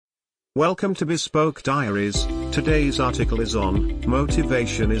Welcome to Bespoke Diaries. Today's article is on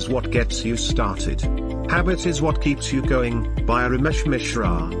Motivation is what gets you started. Habit is what keeps you going, by Ramesh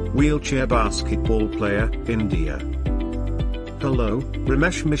Mishra, wheelchair basketball player, India. Hello,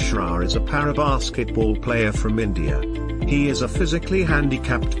 Ramesh Mishra is a para-basketball player from India. He is a physically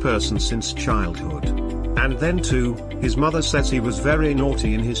handicapped person since childhood. And then too, his mother says he was very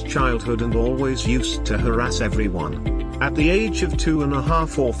naughty in his childhood and always used to harass everyone. At the age of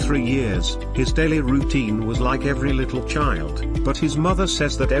 2.5 or 3 years, his daily routine was like every little child, but his mother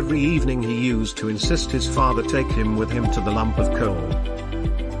says that every evening he used to insist his father take him with him to the lump of coal.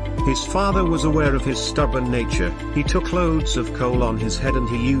 His father was aware of his stubborn nature. He took loads of coal on his head and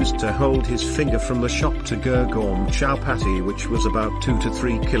he used to hold his finger from the shop to Gurgaon Chowpatty, which was about 2 to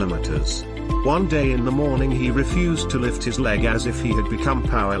 3 kilometers. One day in the morning he refused to lift his leg as if he had become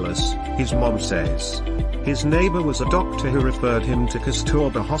powerless, his mom says. His neighbor was a doctor who referred him to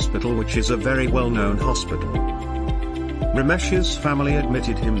Kasturba Hospital, which is a very well-known hospital. Ramesh's family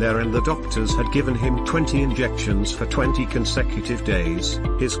admitted him there and the doctors had given him 20 injections for 20 consecutive days.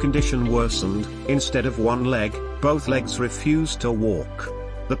 His condition worsened. Instead of one leg, both legs refused to walk.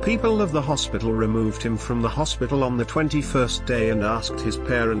 The people of the hospital removed him from the hospital on the 21st day and asked his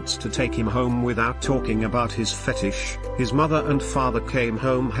parents to take him home without talking about his fetish. His mother and father came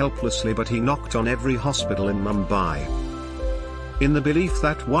home helplessly, but he knocked on every hospital in Mumbai, in the belief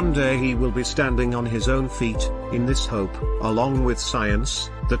that one day he will be standing on his own feet. In this hope, along with science,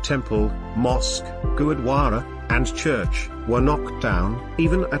 the temple, mosque, gurudwara, and church were knocked down,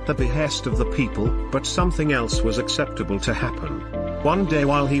 even at the behest of the people, but something else was acceptable to happen. One day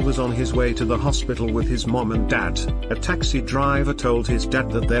while he was on his way to the hospital with his mom and dad, a taxi driver told his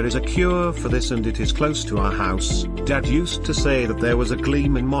dad that there is a cure for this and it is close to our house. Dad used to say that there was a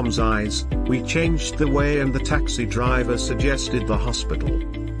gleam in mom's eyes. We changed the way and the taxi driver suggested the hospital,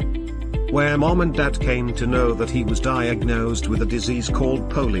 where mom and dad came to know that he was diagnosed with a disease called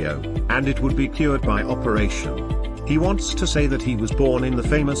polio, and it would be cured by operation. He wants to say that he was born in the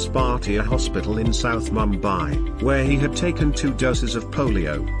famous Bhatia Hospital in South Mumbai, where he had taken 2 doses of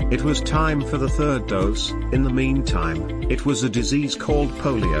polio. It was time for the 3rd dose. In the meantime, it was a disease called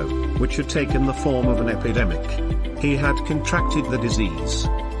polio, which had taken the form of an epidemic. He had contracted the disease.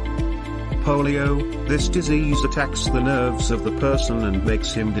 Polio, this disease attacks the nerves of the person and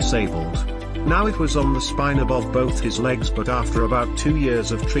makes him disabled. Now it was on the spine above both his legs, but after about 2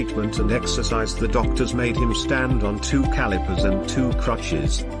 years of treatment and exercise the doctors made him stand on 2 calipers and 2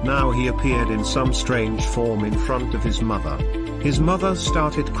 crutches. Now he appeared in some strange form in front of his mother. His mother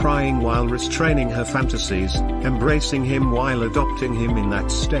started crying while restraining her fantasies, embracing him while adopting him in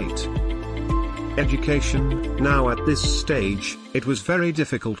that state. Education. Now at this stage, it was very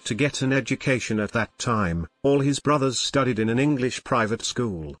difficult to get an education at that time. All his brothers studied in an English private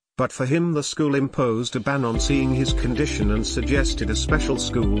school, but for him the school imposed a ban on seeing his condition and suggested a special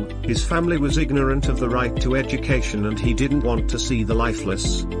school. His family was ignorant of the right to education and he didn't want to see the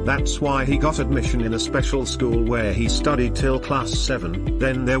lifeless. That's why he got admission in a special school where he studied till class 7.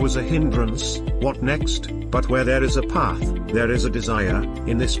 Then there was a hindrance. What next? But where there is a path, there is a desire.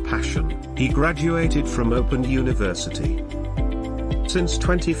 In this passion, he graduated from Open University. Since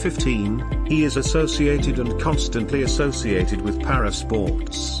 2015, he is associated and constantly associated with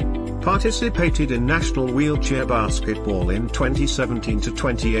para-sports. Participated in national wheelchair basketball in 2017 to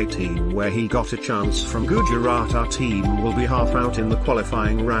 2018, where he got a chance from Gujarat. Our team will be half out in the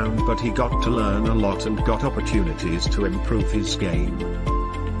qualifying round, but he got to learn a lot and got opportunities to improve his game.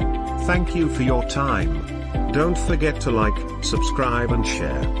 Thank you for your time. Don't forget to like, subscribe and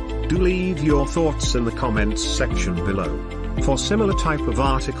share. Do leave your thoughts in the comments section below. For similar type of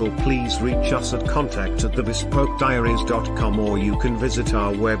article, please reach us at contact@thebespokediaries.com, or you can visit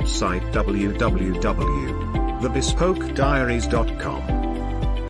our website www.thebespokediaries.com.